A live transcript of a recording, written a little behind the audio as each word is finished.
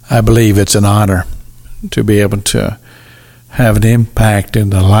I believe it's an honor to be able to have an impact in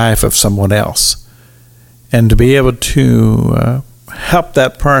the life of someone else, and to be able to help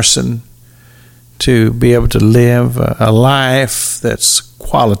that person to be able to live a life that's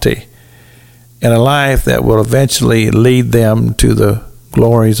quality, and a life that will eventually lead them to the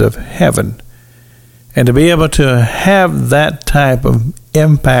glories of heaven. And to be able to have that type of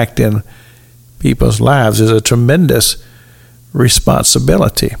impact in people's lives is a tremendous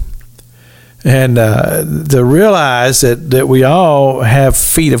responsibility. And to realize that we all have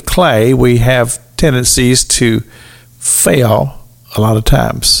feet of clay, we have tendencies to fail a lot of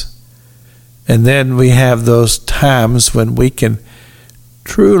times. And then we have those times when we can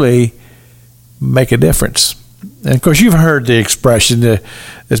truly make a difference. And of course, you've heard the expression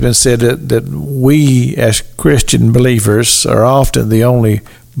that's been said that we as Christian believers are often the only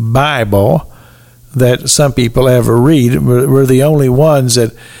Bible that some people ever read. We're the only ones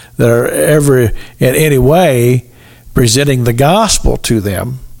that are ever in any way presenting the gospel to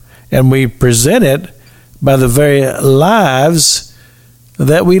them. And we present it by the very lives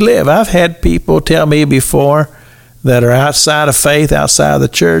that we live. I've had people tell me before that are outside of faith, outside of the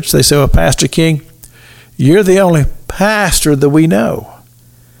church, they say, well, Pastor King, you're the only pastor that we know.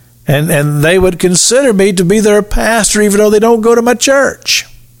 And they would consider me to be their pastor even though they don't go to my church.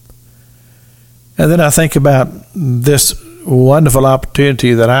 And then I think about this wonderful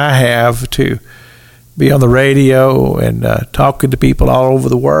opportunity that I have to be on the radio and talking to people all over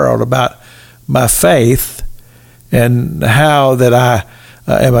the world about my faith, and how that I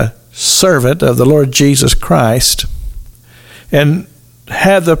am a servant of the Lord Jesus Christ, and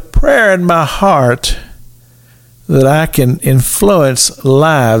have the prayer in my heart that I can influence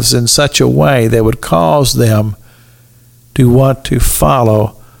lives in such a way that would cause them to want to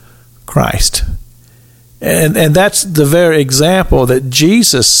follow Christ. And that's the very example that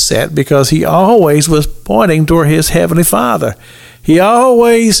Jesus set, because he always was pointing toward his heavenly Father. He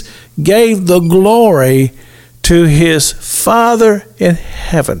always gave the glory to his Father in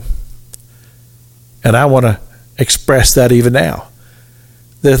heaven. And I want to express that even now.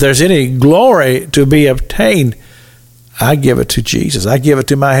 That if there's any glory to be obtained, I give it to Jesus. I give it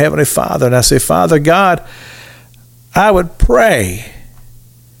to my heavenly Father. And I say, Father God, I would pray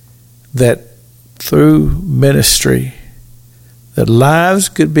that through ministry, that lives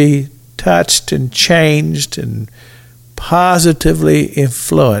could be touched and changed and positively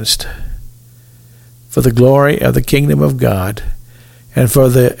influenced for the glory of the kingdom of God, and for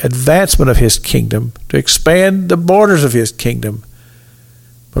the advancement of his kingdom, to expand the borders of his kingdom.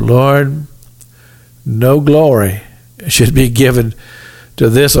 But Lord, no glory should be given to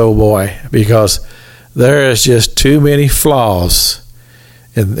this old boy, because there is just too many flaws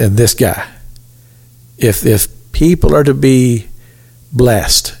in this guy. If people are to be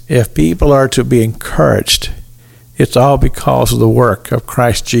blessed, if people are to be encouraged, it's all because of the work of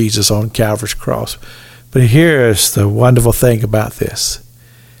Christ Jesus on Calvary's cross. But here's the wonderful thing about this.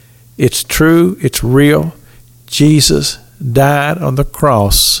 It's true, it's real. Jesus died on the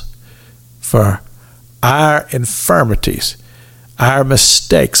cross for our infirmities, our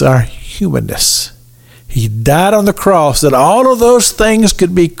mistakes, our humanness. He died on the cross that all of those things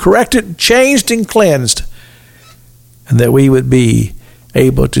could be corrected, changed, and cleansed, and that we would be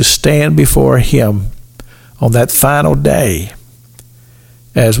able to stand before him on that final day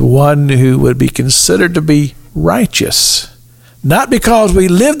as one who would be considered to be righteous, not because we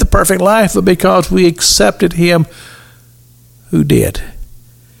lived the perfect life, but because we accepted him who did,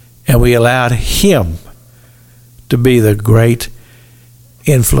 and we allowed him to be the great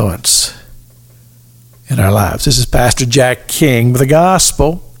influence in our lives. This is Pastor Jack King with the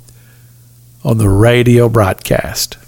gospel on the radio broadcast.